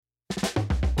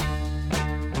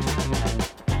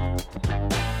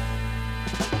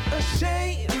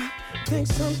think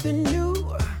something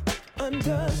new under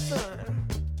the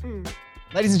sun.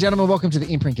 Ladies and gentlemen, welcome to the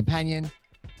Imprint Companion.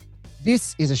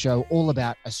 This is a show all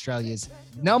about Australia's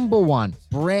 #1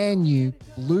 brand new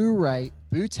Blu-ray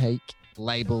boutique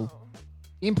label,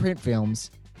 Imprint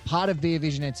Films, part of Via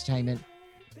Vision Entertainment.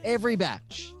 Every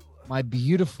batch, my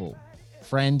beautiful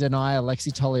friend and I,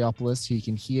 Alexi Toliopoulos, who you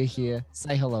can hear here.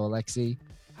 Say hello, Alexi.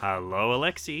 Hello,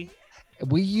 Alexi.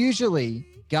 We usually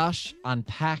gush,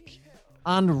 unpack,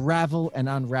 unravel, and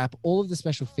unwrap all of the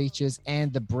special features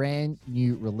and the brand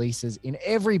new releases in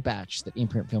every batch that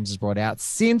Imprint Films has brought out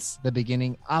since the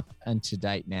beginning up and to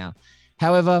date now.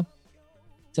 However,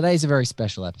 today is a very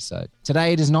special episode.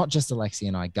 Today, it is not just Alexi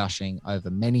and I gushing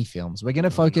over many films. We're going to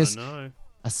focus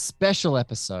a special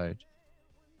episode.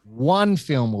 One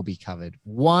film will be covered,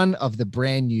 one of the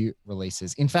brand new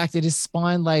releases. In fact, it is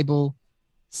Spine Label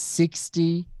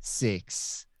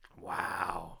 66.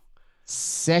 Wow.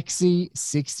 Sexy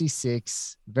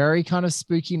 66. Very kind of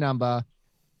spooky number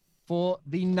for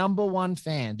the #1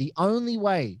 fan. The only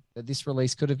way that this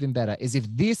release could have been better is if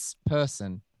this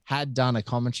person had done a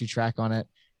commentary track on it.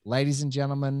 Ladies and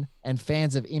gentlemen, and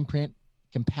fans of Imprint,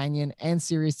 Companion, and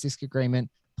Serious Disc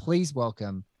Agreement, please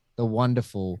welcome the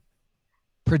wonderful,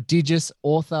 prodigious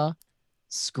author,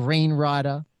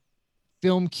 screenwriter,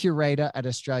 film curator at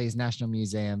Australia's National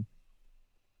Museum,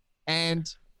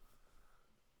 and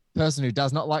person who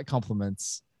does not like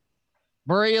compliments,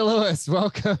 Maria Lewis.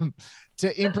 Welcome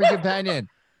to Imprint Companion.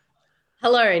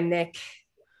 Hello, Nick.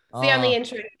 It's the only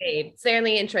intro you need. It's the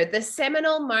only intro. The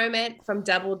seminal moment from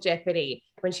Double Jeopardy,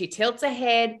 when she tilts her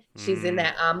head, she's in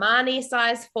that Armani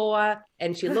size 4,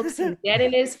 and she looks him dead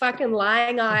in his fucking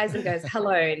lying eyes and goes,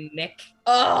 "Hello, Nick."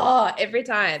 Oh, every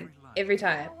time. Every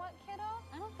time. You know what, kiddo?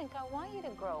 I don't think I want you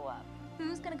to grow up.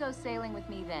 Who's gonna go sailing with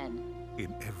me then?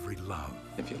 In every love,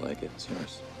 If you like it, it's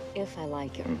yours. If I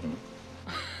like it.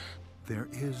 there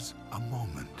is a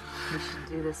moment We should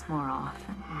do this more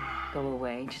often. Go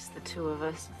away, just the two of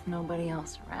us, with nobody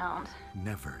else around.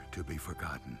 never to be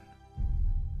forgotten.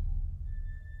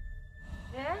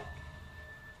 Nick?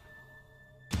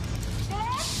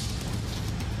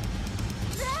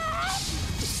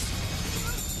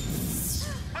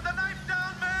 Put the knife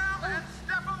down, ma'am, and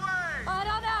step away! I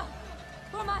don't know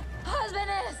where my husband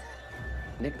is.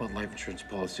 Nick bought life insurance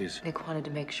policies. Nick wanted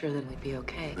to make sure that we'd be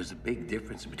okay. There's a big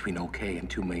difference between okay and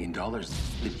 $2 million.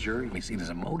 The jury may see it as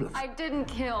a motive. I didn't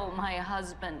kill my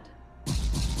husband.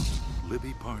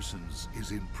 Libby Parsons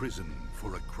is in prison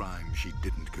for a crime she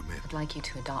didn't commit. I'd like you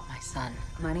to adopt my son.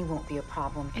 Money won't be a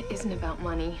problem. It isn't about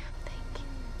money. Thank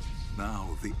you.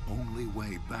 Now, the only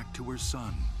way back to her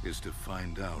son is to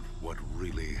find out what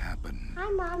really happened. Hi,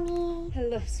 Mommy.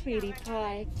 Hello, sweetie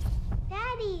pie.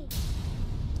 Daddy.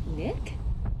 Nick?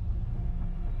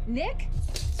 Nick?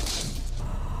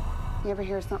 You ever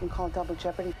hear of something called double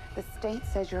jeopardy? The state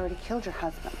says you already killed your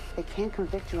husband. They can't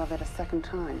convict you of it a second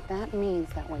time. That means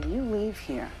that when you leave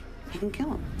here, you can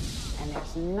kill him. And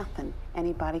there's nothing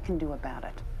anybody can do about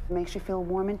it. It makes you feel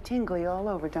warm and tingly all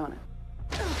over, don't it?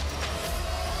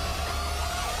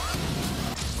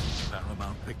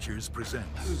 Paramount Pictures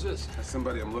presents Who's this? That's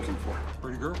somebody I'm looking for.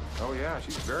 Pretty girl? Oh, yeah,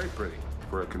 she's very pretty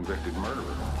for a convicted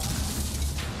murderer.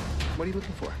 What are you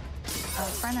looking for? A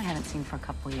friend I haven't seen for a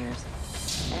couple years.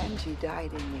 Angie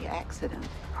died in the accident.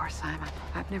 Poor Simon.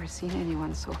 I've never seen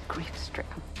anyone so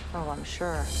grief-stricken. Oh, I'm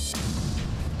sure.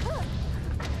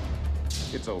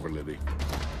 It's over, Libby.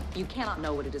 You cannot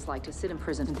know what it is like to sit in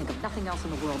prison and think of nothing else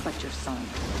in the world but your son.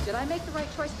 Did I make the right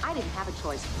choice? I didn't have a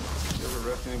choice. You ever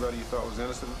arrest anybody you thought was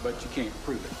innocent, but you can't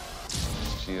prove it?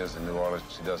 She is in New Orleans.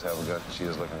 She does have a gun. She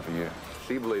is looking for you.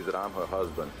 She believes that I'm her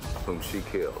husband, whom she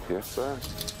killed. Yes, sir.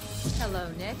 Hello,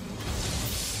 Nick.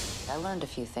 I learned a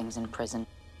few things in prison.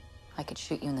 I could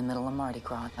shoot you in the middle of Mardi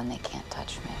Gras and they can't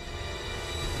touch me.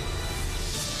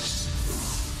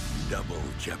 Double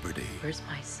Jeopardy. Where's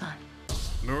my son?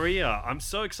 Maria, I'm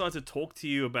so excited to talk to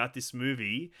you about this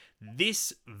movie.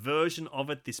 This version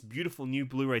of it, this beautiful new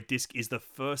Blu-ray disc, is the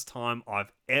first time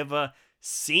I've ever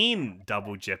seen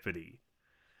Double Jeopardy.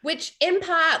 Which in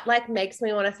part like makes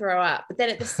me want to throw up. But then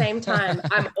at the same time,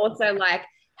 I'm also like,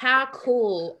 how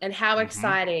cool and how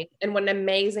exciting and what an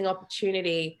amazing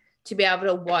opportunity to be able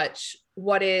to watch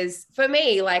what is, for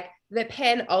me, like the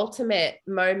penultimate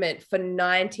moment for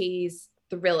 90s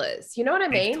thrillers. You know what I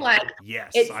mean? Like,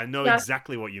 yes, I know just,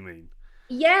 exactly what you mean.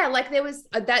 Yeah, like there was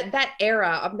that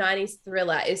era of 90s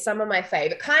thriller is some of my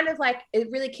favorite. Kind of like it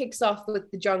really kicks off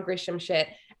with the John Grisham shit.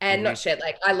 And not shit,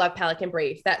 like I love Pelican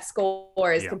Brief. That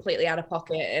score is completely out of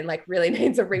pocket and like really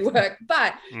needs a rework.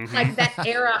 But like that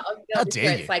era of How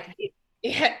dare you? like,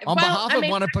 yeah. On behalf of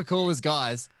one of Pakula's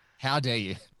guys, How dare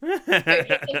you? He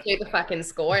can do the fucking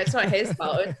score. It's not his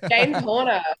fault. It's James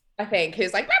Horner, I think,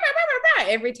 who's like, "Rah, rah, rah, rah,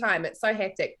 rah," every time. It's so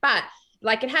hectic. But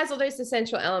like it has all those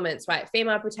essential elements, right?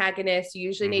 Female protagonist, you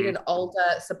usually need an older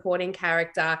supporting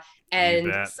character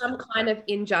and some kind of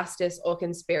injustice or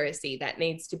conspiracy that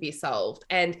needs to be solved.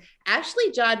 And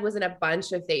Ashley Judd was in a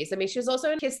bunch of these. I mean, she was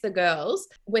also in Kiss the Girls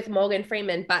with Morgan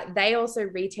Freeman, but they also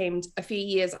reteamed a few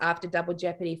years after Double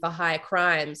Jeopardy for Higher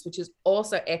Crimes, which is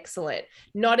also excellent.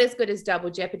 Not as good as Double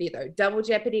Jeopardy though. Double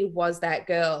Jeopardy was that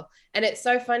girl. And it's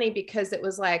so funny because it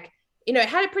was like, you know, it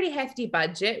had a pretty hefty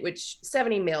budget, which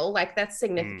 70 mil, like that's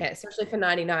significant, especially for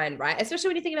 99, right? Especially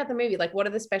when you think about the movie, like what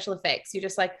are the special effects? You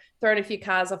just like throwing a few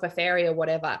cars off a ferry or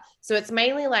whatever. So it's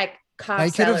mainly like car They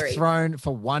could salary. have thrown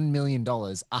for $1 million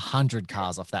 100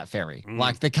 cars off that ferry.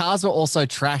 Like the cars were also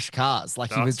trash cars.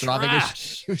 Like he was driving a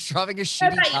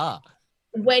shitty car.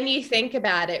 When you think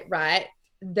about it, right?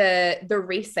 The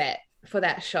reset for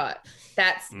that shot.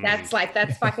 That's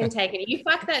fucking taken. You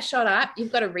fuck that shot up,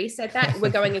 you've got to reset that. We're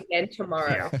going again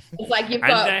tomorrow. It's like you've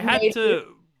got. And they had to,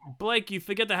 Blake, you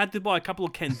forget they had to buy a couple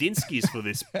of Kandinskis for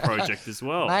this project as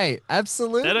well. Mate,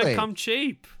 absolutely. They don't come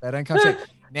cheap. They don't come cheap.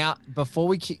 Now, before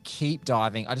we keep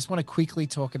diving, I just want to quickly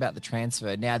talk about the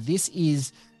transfer. Now, this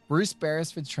is Bruce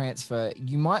Beresford's transfer.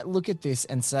 You might look at this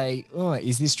and say, oh,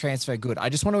 is this transfer good? I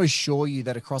just want to assure you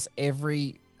that across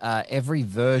every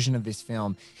version of this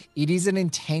film, it is an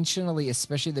intentionally,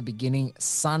 especially at the beginning,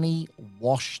 sunny,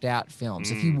 washed out film.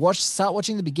 So if you start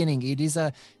watching the beginning, it is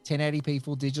a 1080p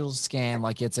full digital scan,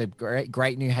 like it's a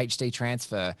great new HD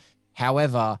transfer.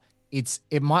 However,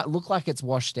 it might look like it's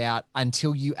washed out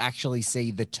until you actually see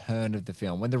the turn of the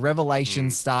film. When the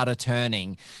revelations start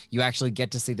turning, you actually get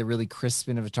to see the really crisp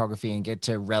cinematography and get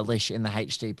to relish in the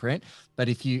HD print. But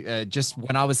if you just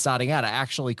when I was starting out, I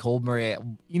actually called Maria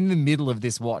in the middle of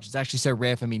this watch. It's actually so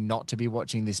rare for me not to be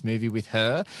watching this movie with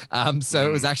her. So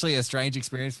it was actually a strange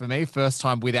experience for me. First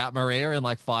time without Maria in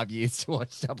like 5 years to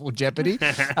watch Double Jeopardy.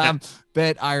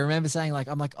 But I remember saying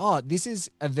I'm like, oh,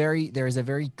 there is a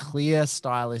very clear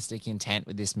stylistic intent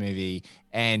with this movie.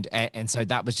 And so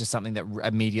that was just something that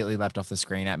immediately leapt off the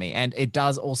screen at me. And it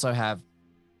does also have,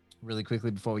 really quickly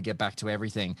before we get back to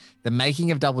everything, the making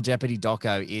of Double Jeopardy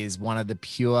doco is one of the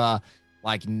pure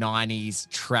like 90s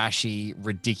trashy,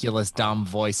 ridiculous, dumb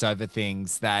voiceover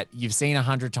things that you've seen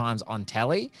 100 times on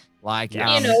telly. Like in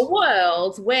a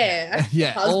world where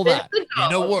all that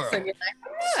in a world so like,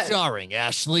 starring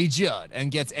Ashley Judd and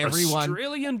gets everyone.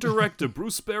 Australian director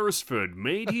Bruce Beresford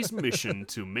made his mission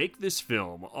to make this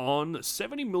film on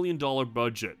 $70 million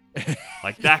budget,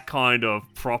 like that kind of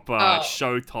proper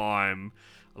Showtime.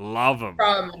 Love them.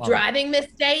 From driving Miss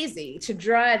Daisy to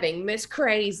driving Miss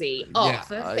Crazy off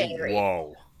the ferry.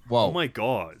 Whoa. Oh my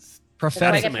God.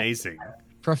 Prophetic. That's amazing.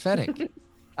 Prophetic.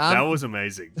 That was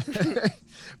amazing.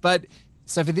 But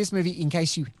so for this movie, in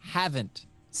case you haven't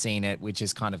seen it, which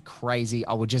is kind of crazy,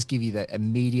 I will just give you the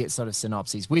immediate sort of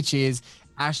synopsis, which is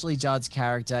Ashley Judd's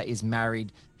character is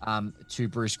married to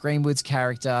Bruce Greenwood's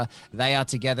character. They are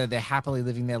together. They're happily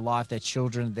living their life. Their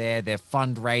children are there. They're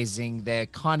fundraising. They're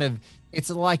kind of, it's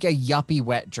like a yuppie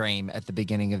wet dream at the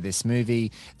beginning of this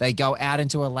movie. They go out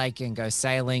into a lake and go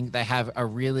sailing. They have a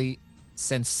really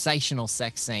sensational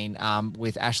sex scene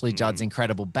with Ashley Judd's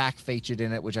incredible back featured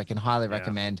in it, which I can highly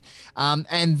recommend.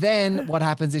 And then what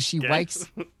happens is she wakes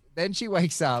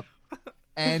up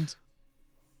and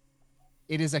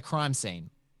it is a crime scene.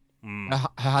 Her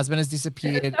husband has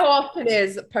disappeared. So often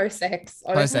is post-sex,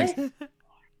 honestly.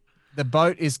 The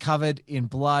boat is covered in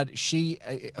blood. She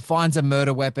finds a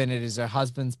murder weapon. It is her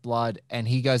husband's blood, and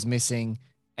he goes missing.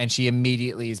 And she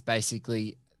immediately is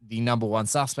basically the number one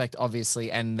suspect,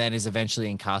 obviously, and then is eventually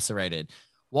incarcerated.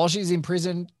 While she's in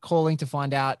prison, calling to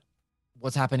find out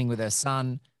what's happening with her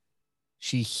son,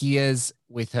 she hears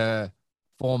with her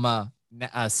former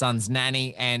son's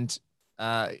nanny and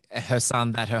her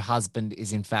son that her husband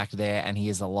is in fact there and he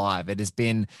is alive. It has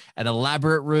been an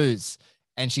elaborate ruse.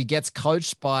 And she gets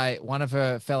coached by one of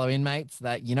her fellow inmates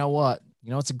that,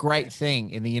 it's a great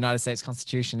thing in the United States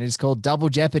Constitution. It is called double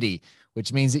jeopardy,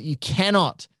 which means that you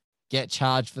cannot get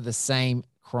charged for the same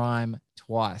crime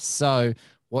twice. So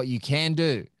what you can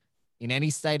do in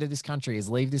any state of this country is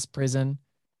leave this prison,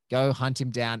 go hunt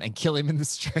him down and kill him in the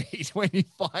street when you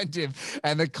find him,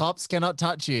 and the cops cannot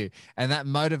touch you. And that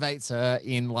motivates her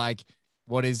in one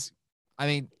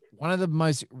of the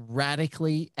most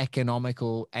radically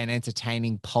economical and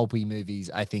entertaining pulpy movies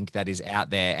I think that is out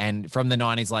there. And from the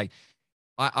 90s,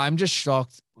 I'm just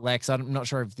shocked, Lex. I'm not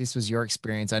sure if this was your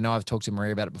experience. I know I've talked to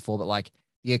Maria about it before, but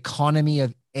the economy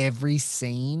of every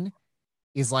scene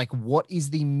is what is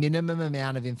the minimum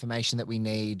amount of information that we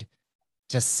need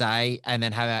to say and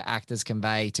then have our actors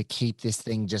convey to keep this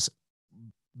thing just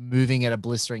moving at a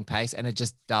blistering pace. And it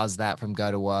just does that from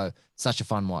go to woe. Such a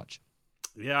fun watch.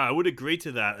 Yeah, I would agree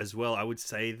to that as well. I would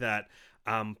say that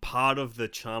part of the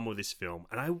charm of this film,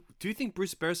 and I do think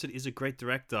Bruce Beresford is a great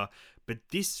director, but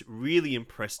this really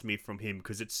impressed me from him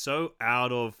because it's so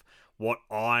out of what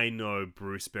I know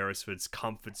Bruce Beresford's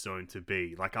comfort zone to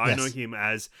be. Like, I know him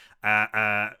as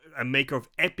a maker of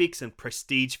epics and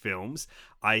prestige films.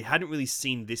 I hadn't really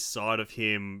seen this side of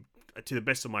him, to the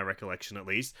best of my recollection at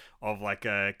least, of like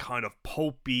a kind of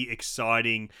pulpy,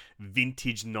 exciting,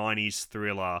 vintage 90s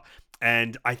thriller.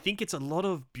 And I think it's a lot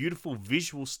of beautiful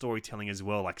visual storytelling as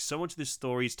well. Like, so much of this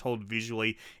story is told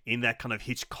visually in that kind of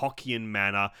Hitchcockian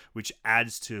manner, which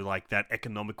adds to like that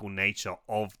economical nature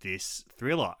of this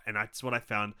thriller. And that's what I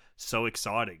found so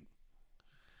exciting.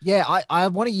 Yeah, I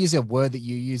want to use a word that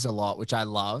you use a lot, which I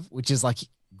love, which is like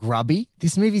grubby.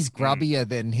 This movie's grubbier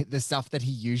than the stuff that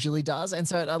he usually does, and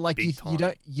so like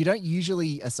you don't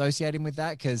usually associate him with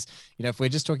that because, you know, if we're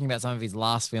just talking about some of his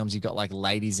last films, you've got like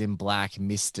Ladies in Black,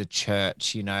 Mr.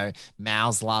 Church, you know,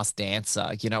 Mao's Last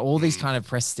Dancer, you know, all these kind of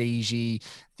prestige-y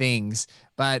things.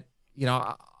 But you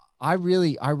know, I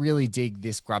really dig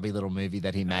this grubby little movie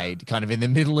that he made kind of in the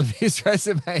middle of his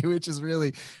resume, which is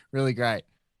really, really great.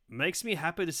 Makes me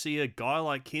happy to see a guy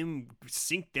like him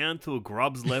sink down to a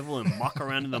grub's level and muck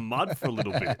around in the mud for a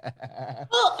little bit.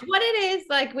 Well, what it is,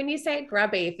 like when you say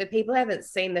grubby, for people who haven't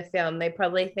seen the film, they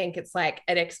probably think it's like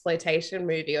an exploitation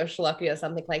movie or schlocky or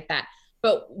something like that.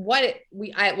 But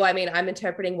I'm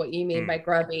interpreting what you mean by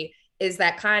grubby is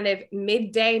that kind of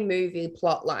midday movie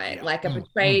plot line, like a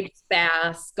betrayed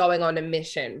spouse going on a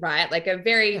mission, right? Like a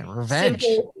very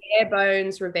simple, bare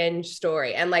bones revenge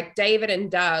story. And like David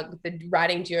and Doug, the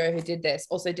writing duo who did this,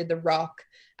 also did The Rock,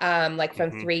 like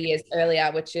from 3 years earlier,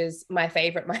 which is my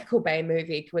favorite Michael Bay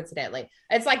movie, coincidentally.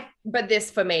 It's like, but this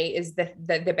for me is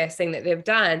the best thing that they've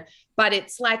done. But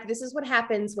it's like, this is what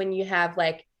happens when you have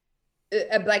like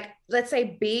let's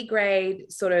say B grade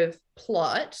sort of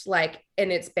plot, like in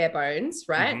its bare bones,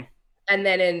 right? And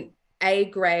then an A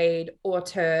grade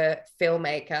auteur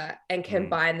filmmaker and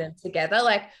combine them together.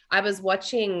 Like I was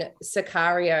watching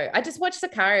Sicario. I just watched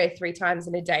Sicario 3 times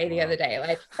in a day the other day.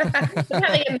 Like I'm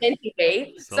having a mini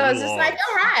me. So I was just like,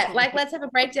 all right, like let's have a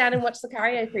breakdown and watch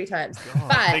Sicario 3 times.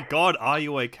 But thank God Are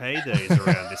You Okay Day is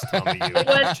around this time of year.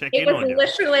 It was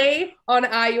literally on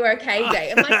Are You Okay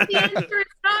Day. I'm like, the answer is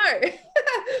no.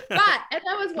 But as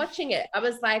I was watching it, I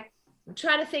was like,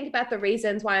 trying to think about the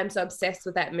reasons why I'm so obsessed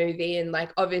with that movie. And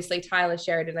like, obviously Tyler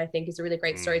Sheridan, I think, is a really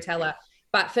great storyteller.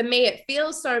 But for me, it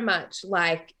feels so much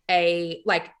like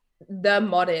the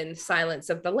modern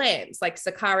Silence of the Lambs. Like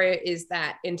Sicario is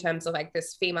that in terms of like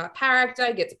this female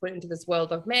character gets put into this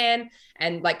world of man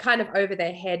and like kind of over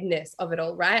their headness of it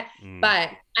all, right? But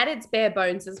at its bare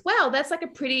bones as well, that's like a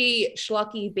pretty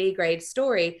schlocky B-grade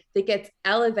story that gets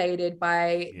elevated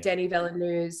by Denis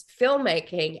Villeneuve's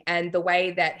filmmaking and the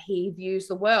way that he views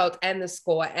the world and the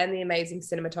score and the amazing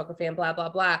cinematography and blah, blah,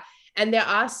 blah. And there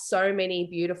are so many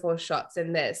beautiful shots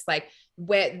in this, like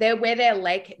where their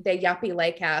yuppie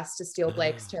lake house, to steal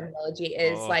Blake's terminology,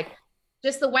 is like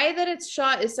just the way that it's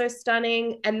shot is so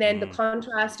stunning. And then the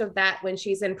contrast of that when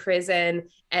she's in prison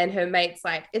and her mate's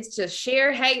like, it's just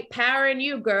sheer hate power in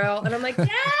you, girl. And I'm like,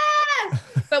 yes.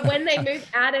 But when they move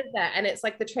out of that and it's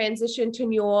like the transition to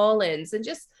New Orleans and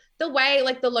just the way,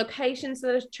 like the locations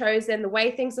that are chosen, the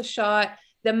way things are shot.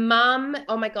 The mum,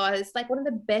 oh my God, it's like one of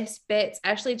the best bits.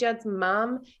 Ashley Judd's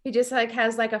mum, who just like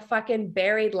has like a fucking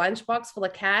buried lunchbox full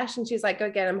of cash, and she's like,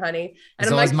 "Go get him, honey." And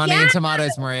There's always money in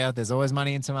tomatoes, Maria. There's always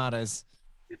money in tomatoes.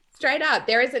 Straight up,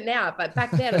 there isn't now, but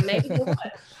back then maybe there was.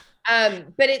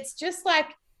 But it's just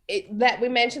like that. We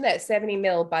mentioned that 70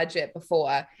 mil budget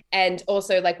before, and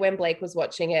also like when Blake was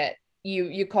watching it,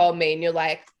 you called me and you're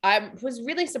like, I was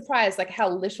really surprised like how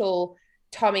little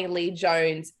Tommy Lee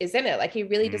Jones is in it. Like he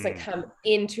really doesn't come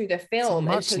into the film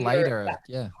so much later.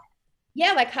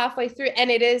 Yeah, like halfway through. And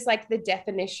it is like the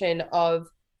definition of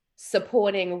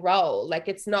supporting role. Like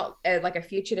it's not like a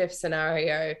fugitive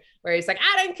scenario where he's like,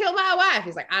 I didn't kill my wife.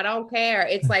 He's like, I don't care.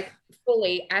 It's like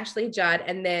fully Ashley Judd.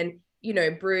 And then, you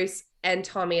know, Bruce and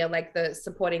Tommy are like the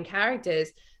supporting characters.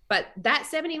 But that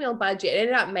 70 mil budget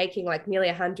ended up making like nearly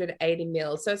 180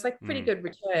 mil. So it's like pretty good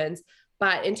returns.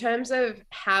 But in terms of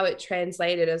how it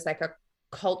translated as like a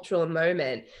cultural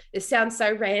moment, it sounds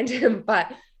so random,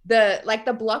 but the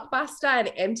Blockbuster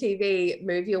and MTV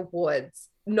Movie Awards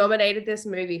nominated this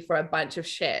movie for a bunch of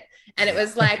shit. And it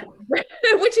was like,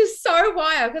 which is so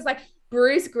wild because like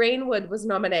Bruce Greenwood was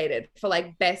nominated for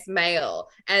like best male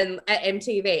and at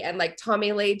MTV, and like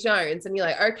Tommy Lee Jones, and you're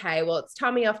like, okay, well, it's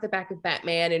Tommy off the back of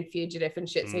Batman and Fugitive and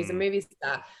shit, so he's a movie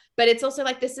star. But it's also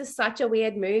like, this is such a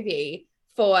weird movie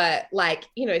for like,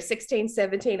 16,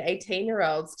 17,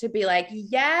 18-year-olds to be like,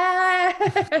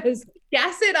 yes,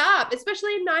 gas it up,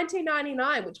 especially in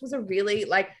 1999, which was a really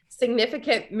like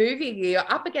significant movie year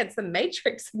up against the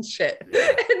Matrix and shit.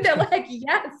 And they're like,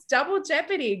 yes, Double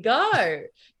Jeopardy, go I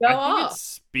think off. it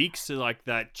speaks to like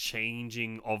that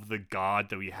changing of the guard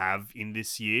that we have in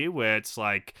this year, where it's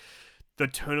like the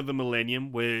turn of the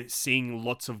millennium. We're seeing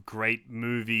lots of great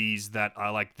movies that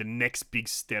are like the next big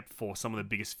step for some of the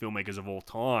biggest filmmakers of all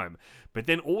time. But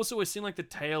then also we're seeing like the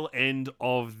tail end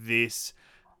of this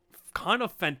kind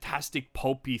of fantastic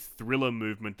pulpy thriller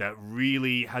movement that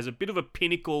really has a bit of a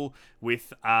pinnacle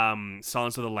with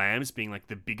Silence of the Lambs being like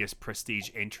the biggest prestige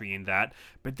entry in that,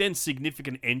 but then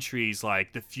significant entries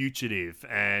like The Fugitive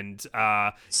and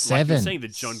like you're saying, the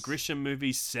John Grisham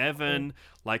movie Seven,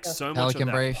 like so much of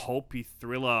that pulpy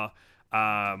thriller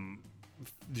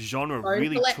genre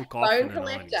really took off in the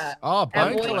 90s. Oh,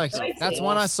 Bone Collector. That's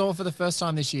one I saw for the first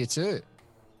time this year too.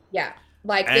 Yeah.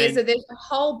 Like there's a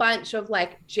whole bunch of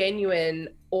like genuine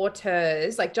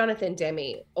auteurs, like Jonathan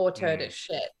Demme auteured as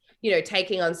shit,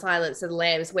 taking on Silence of the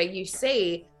Lambs, where you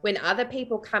see when other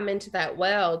people come into that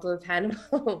world of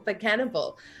Hannibal, the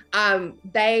cannibal,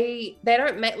 they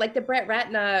don't make like the Brett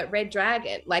Ratner Red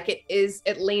Dragon, like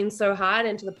it leans so hard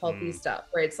into the pulpy stuff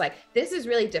where it's like, this is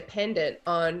really dependent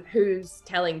on who's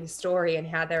telling the story and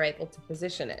how they're able to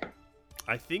position it.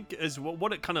 I think as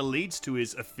what it kind of leads to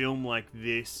is a film like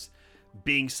this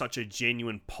being such a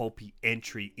genuine pulpy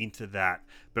entry into that,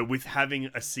 but with having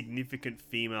a significant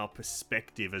female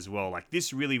perspective as well. Like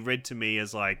this really read to me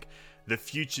as like The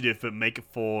Fugitive, but make it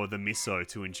for the miso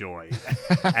to enjoy.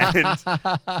 And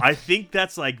I think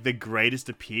that's like the greatest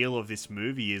appeal of this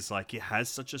movie is like it has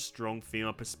such a strong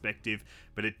female perspective,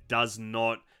 but it does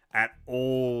not at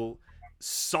all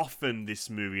soften this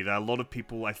movie that a lot of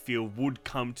people I feel would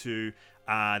come to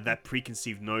that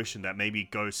preconceived notion that maybe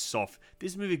it goes soft.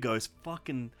 This movie goes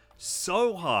fucking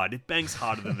so hard. It bangs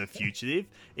harder than The Fugitive.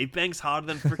 It bangs harder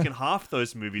than freaking half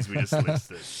those movies we just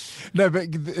listed. No, but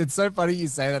it's so funny you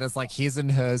say that. It's like his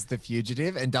and hers, The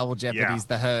Fugitive, and Double Jeopardy's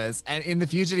the hers. And in The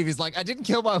Fugitive, he's like, I didn't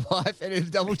kill my wife. And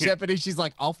in Double Jeopardy, she's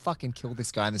like, I'll fucking kill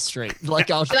this guy in the street. Like,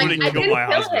 I'll shoot I him. didn't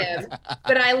kill him,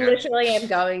 but I literally am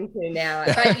going to now.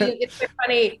 But it's so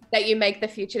funny that you make The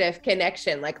Fugitive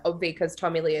connection, like obviously because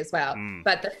Tommy Lee as well.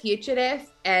 But The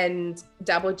Fugitive and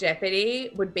Double Jeopardy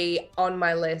would be on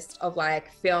my list of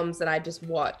like films that I just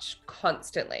watch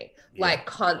constantly, like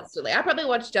constantly. I probably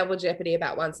watch Double Jeopardy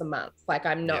about once a month. Like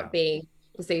I'm not being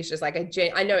facetious. Like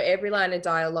I know every line of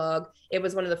dialogue. It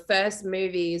was one of the first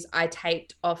movies I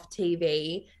taped off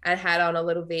TV and had on a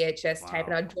little VHS tape,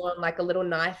 and I'd drawn like a little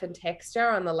knife and texture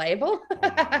on the label. Oh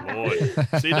my Lord.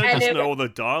 So you don't just know all the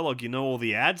dialogue, you know all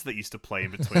the ads that used to play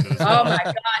in between it as well. Oh well. my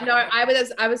God. No,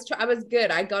 I was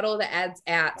good. I got all the ads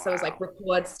out. So it was like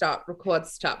record, stop.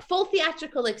 Full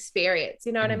theatrical experience.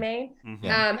 You know what I mean?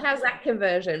 Mm-hmm. How's that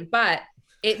conversion? But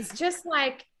it's just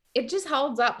like, it just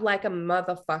holds up like a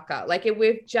motherfucker. Like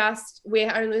we're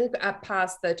only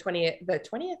past the 20th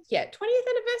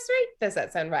anniversary. Does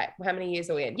that sound right? How many years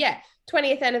are we in? Yeah.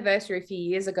 20th anniversary a few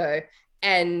years ago.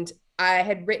 And I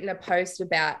had written a post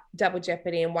about Double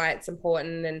Jeopardy and why it's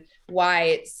important and why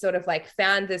it's sort of like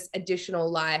found this additional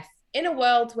life in a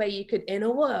world where you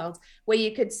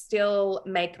could still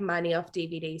make money off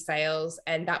DVD sales.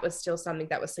 And that was still something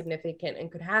that was significant and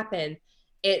could happen.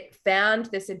 It found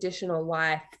this additional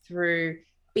life through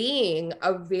being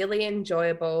a really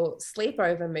enjoyable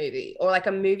sleepover movie, or like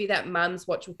a movie that mums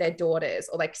watch with their daughters,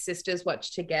 or like sisters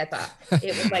watch together.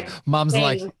 It was like Mum's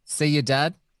like, see your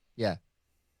dad? Yeah.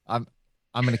 I'm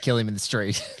gonna kill him in the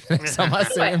street next time I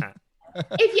see him.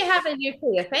 If you have a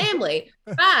nuclear family,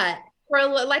 but for a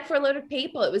lot of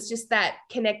people, it was just that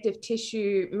connective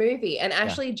tissue movie. And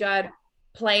Ashley Judd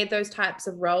played those types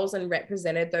of roles and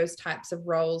represented those types of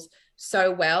roles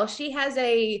so well. She has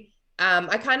I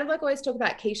kind of like always talk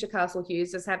about Keisha Castle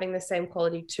Hughes as having the same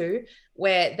quality too,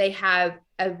 where they have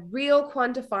a real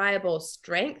quantifiable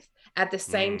strength at the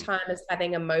same time as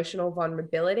having emotional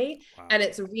vulnerability. Wow. And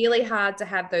it's really hard to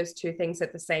have those two things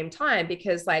at the same time,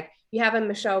 because like you have a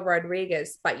Michelle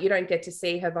Rodriguez, but you don't get to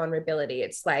see her vulnerability.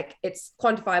 It's like, it's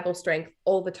quantifiable strength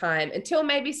all the time until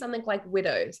maybe something like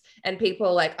Widows, and people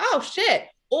are like, oh shit.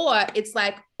 Or it's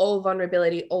like all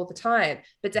vulnerability all the time.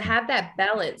 But to have that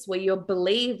balance where you're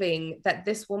believing that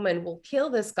this woman will kill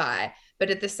this guy, but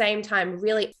at the same time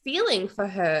really feeling for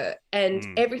her and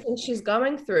everything she's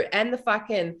going through, and the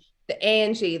the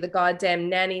Angie, the goddamn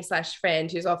nanny /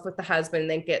 friend who's off with the husband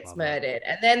and then gets murdered,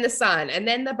 and then the son, and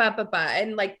then the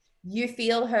and like you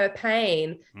feel her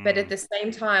pain, but at the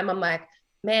same time, I'm like,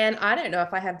 man, I don't know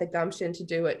if I have the gumption to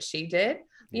do what she did.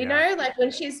 You know, like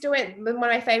when she's doing one of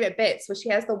my favorite bits where she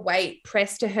has the weight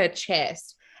pressed to her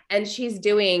chest and she's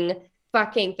doing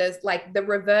fucking the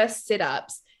reverse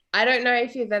sit-ups. I don't know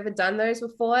if you've ever done those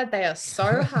before. They are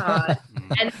so hard.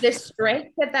 And the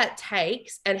strength that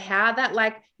takes and how that,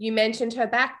 like you mentioned her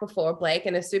back before, Blake,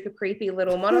 in a super creepy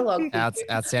little monologue.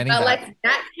 Outstanding. But like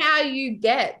that's how you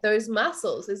get those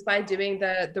muscles is by doing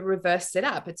the reverse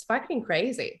sit-up. It's fucking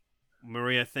crazy.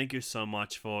 Maria, thank you so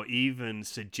much for even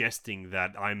suggesting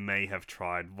that I may have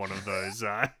tried one of those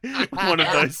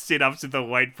sit-ups with the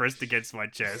weight pressed against my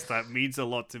chest. That means a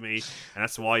lot to me, and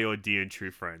that's why you're dear and true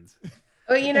friends.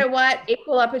 Well, you know what?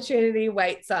 Equal opportunity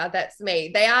weights are. That's me.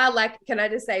 They are like, can I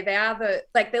just say, they are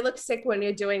they look sick when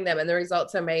you're doing them, and the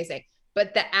results are amazing.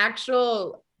 But the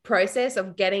actual process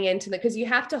of getting into because you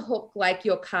have to hook like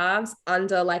your calves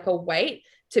under like a weight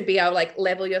to be able to like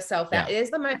level yourself out. It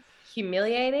is the most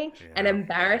humiliating and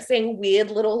embarrassing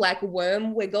weird little like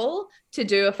worm wiggle to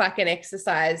do a fucking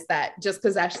exercise that just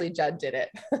because Ashley Judd did it.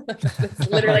 It's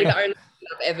literally the only time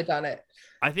I've ever done it.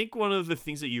 I think one of the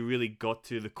things that you really got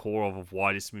to the core of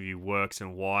why this movie works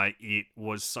and why it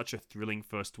was such a thrilling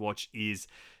first watch is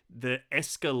the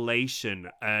escalation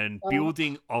and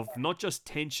building of not just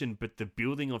tension, but the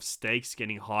building of stakes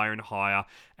getting higher and higher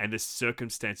and the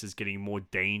circumstances getting more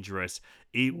dangerous.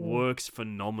 It works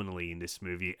phenomenally in this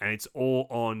movie, and it's all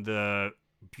on the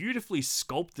beautifully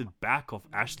sculpted back of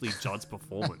Ashley Judd's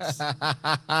performance.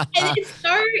 And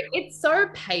it's so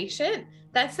patient.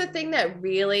 That's the thing that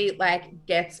really like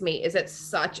gets me is it's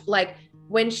such like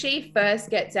when she first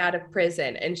gets out of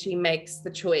prison and she makes the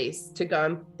choice to go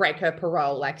and break her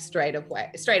parole like straight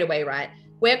away, right?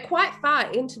 We're quite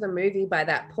far into the movie by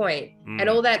that point. And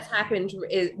all that's happened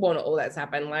is, well, not all that's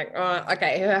happened. Like,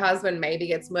 okay, her husband maybe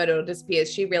gets murdered or disappears.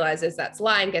 She realizes that's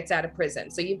lying, gets out of prison.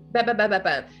 So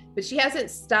but she hasn't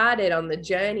started on the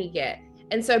journey yet.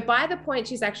 And so by the point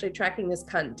she's actually tracking this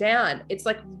cunt down, it's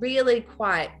like really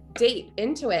quite deep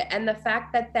into it. And the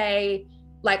fact that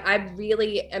I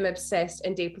really am obsessed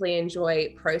and deeply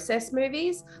enjoy process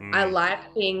movies. I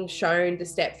like being shown the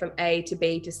step from A to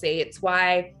B to C. It's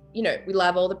why, we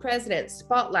love All the Presidents,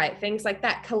 Spotlight, things like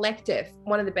that. Collective,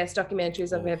 one of the best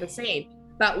documentaries I've ever seen.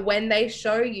 But when they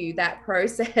show you that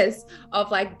process of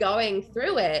like going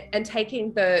through it and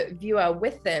taking the viewer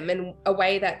with them in a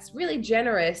way that's really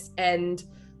generous and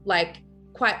like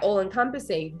quite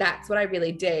all-encompassing, that's what I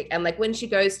really dig. And like when she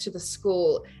goes to the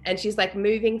school and she's like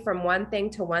moving from one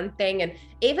thing to one thing, and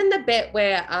even the bit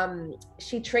where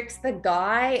she tricks the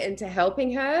guy into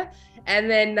helping her,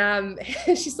 and then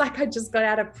she's like, I just got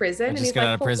out of prison, and he's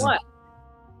like, for what?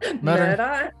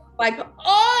 Murder. Like,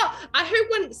 who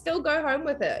wouldn't still go home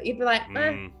with it? You'd be like,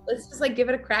 let's just like give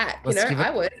it a crack. I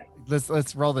would.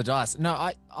 Let's roll the dice. No,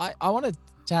 I want to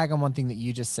tag on one thing that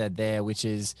you just said there, which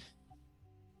is,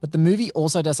 but the movie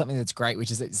also does something that's great, which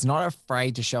is it's not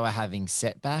afraid to show her having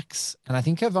setbacks. And I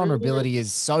think her vulnerability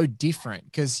is so different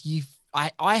because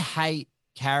I hate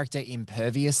character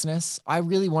imperviousness. I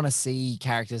really want to see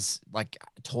characters like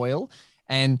toil.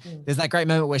 And there's that great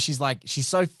moment where she's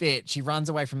so fit, she runs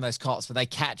away from those cops, but they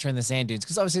catch her in the sand dunes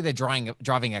because obviously they're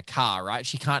driving a car, right?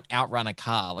 She can't outrun a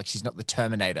car. Like she's not the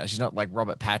Terminator. She's not like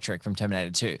Robert Patrick from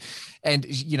Terminator 2.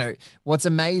 And, what's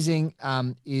amazing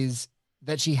is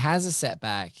that she has a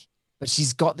setback, but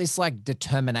she's got this like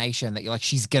determination that you're like,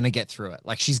 she's going to get through it.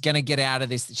 Like she's going to get out of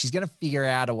this. She's going to figure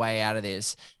out a way out of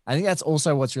this. I think that's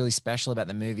also what's really special about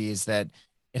the movie is that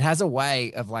it has a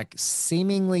way of like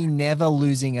seemingly never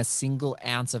losing a single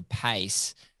ounce of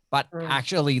pace, but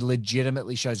actually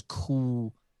legitimately shows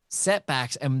cool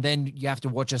setbacks. And then you have to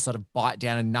watch her sort of bite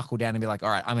down and knuckle down and be like, all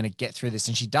right, I'm going to get through this.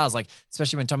 And she does, like,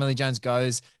 especially when Tommy Lee Jones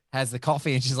has the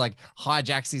coffee and she's like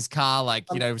hijacks his car, like,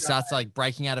 starts like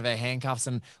breaking out of her handcuffs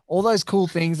and all those cool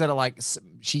things that are like,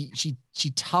 she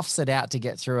toughs it out to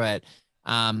get through it.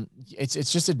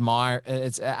 It's just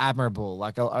it's admirable,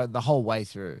 like the whole way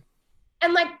through.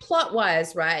 And like plot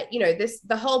wise, right?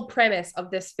 The whole premise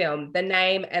of this film, the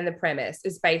name and the premise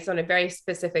is based on a very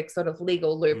specific sort of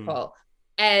legal loophole.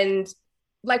 And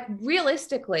like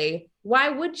realistically, why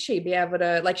would she be able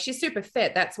to, like, she's super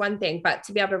fit, that's one thing, but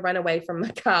to be able to run away from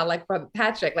a car like Robert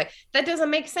Patrick, like that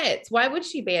doesn't make sense. Why would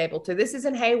she be able to? This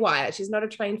isn't Haywire. She's not a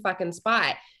trained fucking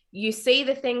spy. You see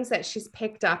the things that she's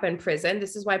picked up in prison.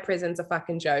 This is why prison's a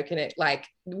fucking joke. And it like,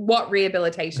 what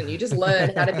rehabilitation? You just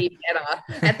learn how to be better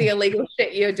at the illegal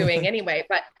shit you're doing anyway.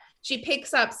 But she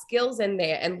picks up skills in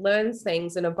there and learns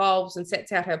things and evolves and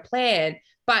sets out her plan.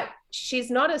 But she's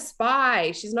not a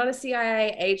spy. She's not a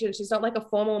CIA agent. She's not like a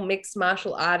formal mixed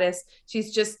martial artist.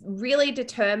 She's just really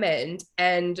determined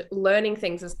and learning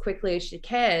things as quickly as she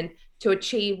can to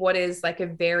achieve what is like a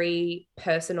very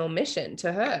personal mission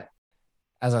to her.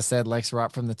 As I said, Lex,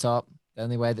 right from the top, the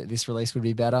only way that this release would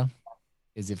be better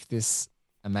is if this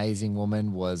amazing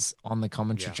woman was on the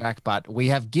commentary track. But we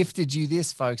have gifted you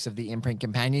this, folks, of the Imprint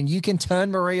Companion. You can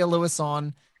turn Maria Lewis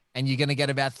on and you're going to get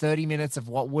about 30 minutes of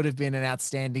what would have been an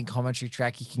outstanding commentary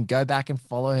track. You can go back and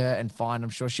follow her and find, I'm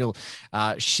sure she'll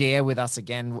share with us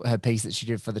again her piece that she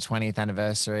did for the 20th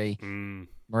anniversary.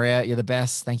 Maria, you're the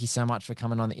best. Thank you so much for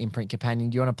coming on the Imprint Companion.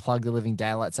 Do you want to plug the living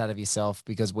daylights out of yourself?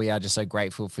 Because we are just so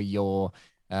grateful for your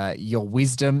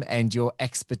wisdom and your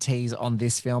expertise on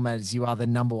this film, as you are the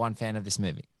 #1 fan of this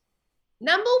movie.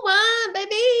 #1,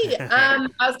 baby. I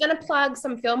was going to plug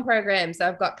some film programs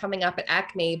I've got coming up at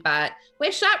Acme, but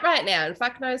we're shut right now and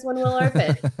fuck knows when we'll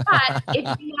open. But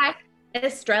if you like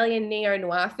Australian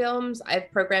neo-noir films,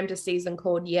 I've programmed a season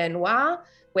called Yeah Noir,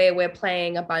 where we're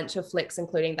playing a bunch of flicks,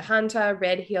 including The Hunter,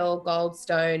 Red Hill,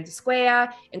 Goldstone, The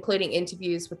Square, including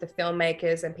interviews with the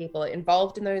filmmakers and people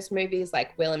involved in those movies,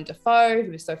 like Willem Dafoe,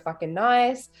 who is so fucking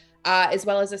nice, as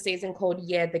well as a season called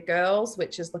Yeah, the Girls,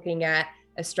 which is looking at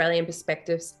Australian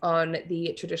perspectives on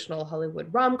the traditional Hollywood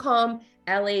rom-com.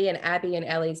 Ellie and Abby and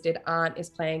Ellie's Did Aunt is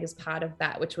playing as part of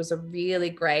that, which was a really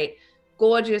great,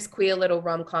 gorgeous, queer little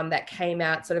rom-com that came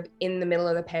out sort of in the middle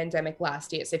of the pandemic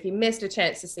last year. So if you missed a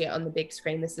chance to see it on the big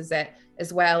screen, this is it,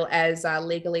 as well as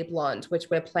Legally Blonde, which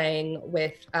we're playing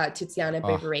with Tiziana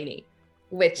Bubarini,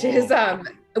 which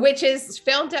is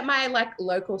filmed at my like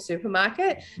local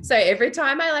supermarket. So every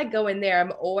time I like go in there,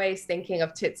 I'm always thinking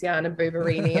of Tiziana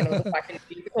Bubarini and all the fucking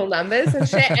musical numbers and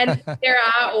shit. And there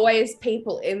are always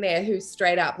people in there who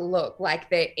straight up look like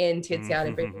they're in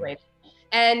Tiziana Bubarini.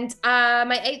 And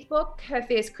my 8th book, Her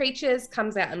Fierce Creatures,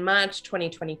 comes out in March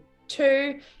 2022.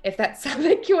 If that's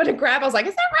something you want to grab, I was like,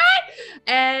 is that right?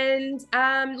 And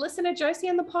listen to Josie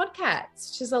and the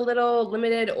Podcast. She's a little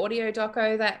limited audio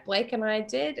doco that Blake and I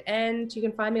did. And you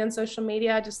can find me on social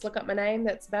media. Just look up my name.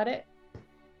 That's about it.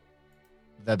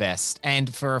 The best.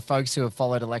 And for folks who have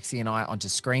followed Alexi and I onto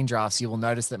Screen Drafts, you will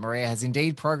notice that Maria has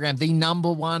indeed programmed the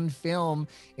 #1 film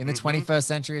in the 21st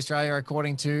century Australia,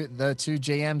 according to the 2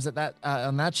 GMs at that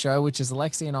on that show, which is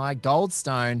Alexi and I.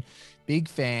 Goldstone, big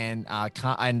fan,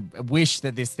 and wish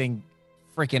that this thing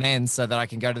freaking ends so that I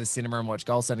can go to the cinema and watch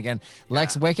Goldstone again.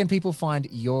 Lex, where can people find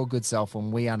your good self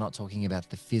when we are not talking about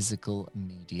the physical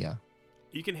media?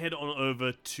 You can head on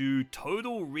over to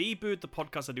Total Reboot, the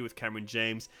podcast I do with Cameron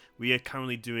James. We are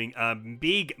currently doing a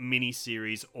big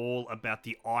mini-series all about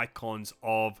the icons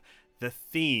of the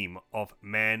theme of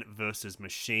man versus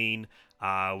machine.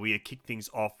 We kick things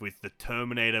off with The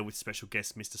Terminator with special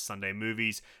guest Mr. Sunday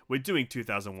Movies. We're doing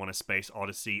 2001: A Space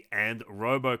Odyssey and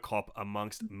RoboCop,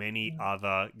 amongst many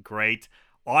other great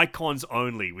icons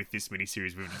only with this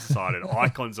mini-series. We've decided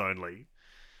icons only.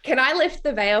 Can I lift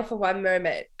the veil for one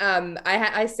moment?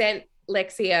 I sent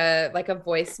Lexi a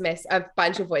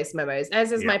bunch of voice memos,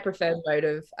 as is my preferred mode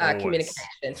of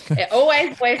communication.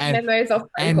 Always voice memos or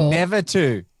phone calls.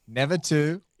 And never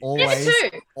two,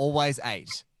 always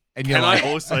 8. And Can I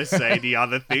also say the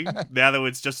other thing? Now that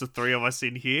it's just the 3 of us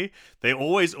in here, they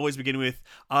always begin with,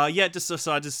 just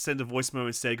decided to send a voice memo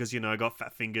instead because, I got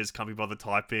fat fingers, can't be bothered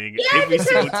typing. Every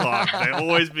single time. They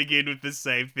always begin with the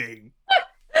same thing.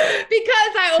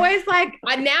 Because I always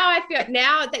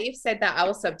now that you've said that, I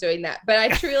will stop doing that. But I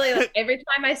truly, every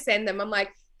time I send them, I'm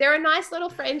like, they're a nice little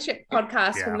friendship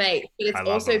podcast for me. It's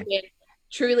also been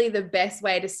truly the best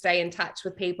way to stay in touch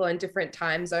with people in different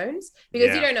time zones,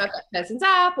 because you don't know if that person's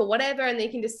up or whatever, and then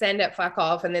you can just send it, fuck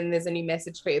off, and then there's a new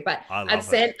message for you. But I've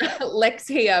sent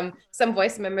Lexi some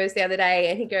voice memos the other day,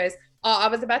 and he goes, I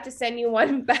was about to send you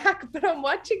one back, but I'm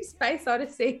watching Space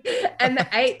Odyssey and the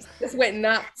apes just went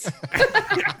nuts.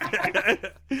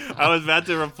 I was about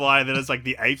to reply, and then it's like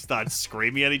the apes start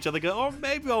screaming at each other, go,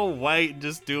 maybe I'll wait and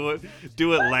just do it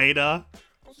later.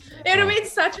 It would have been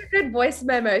such a good voice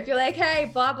memo if you're like, hey,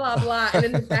 blah, blah, blah, and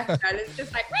in the background it's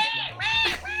just like,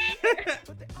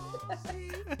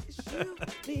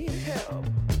 need help.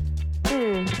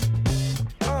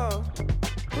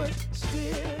 But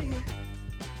still you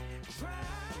try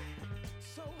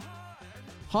so hard.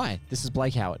 Hi, this is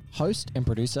Blake Howard, host and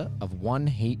producer of One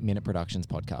Heat Minute Productions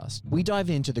podcast. We dive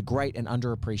into the great and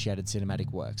underappreciated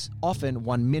cinematic works, often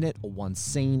 1 minute or one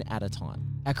scene at a time.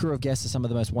 Our crew of guests are some of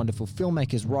the most wonderful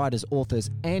filmmakers, writers, authors,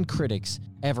 and critics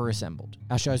ever assembled.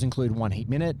 Our shows include One Heat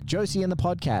Minute, Josie and the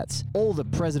Podcats, All the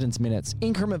President's Minutes,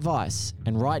 Increment Vice,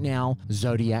 and right now,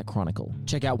 Zodiac Chronicle.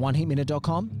 Check out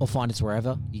oneheatminute.com or find us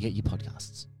wherever you get your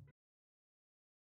podcasts.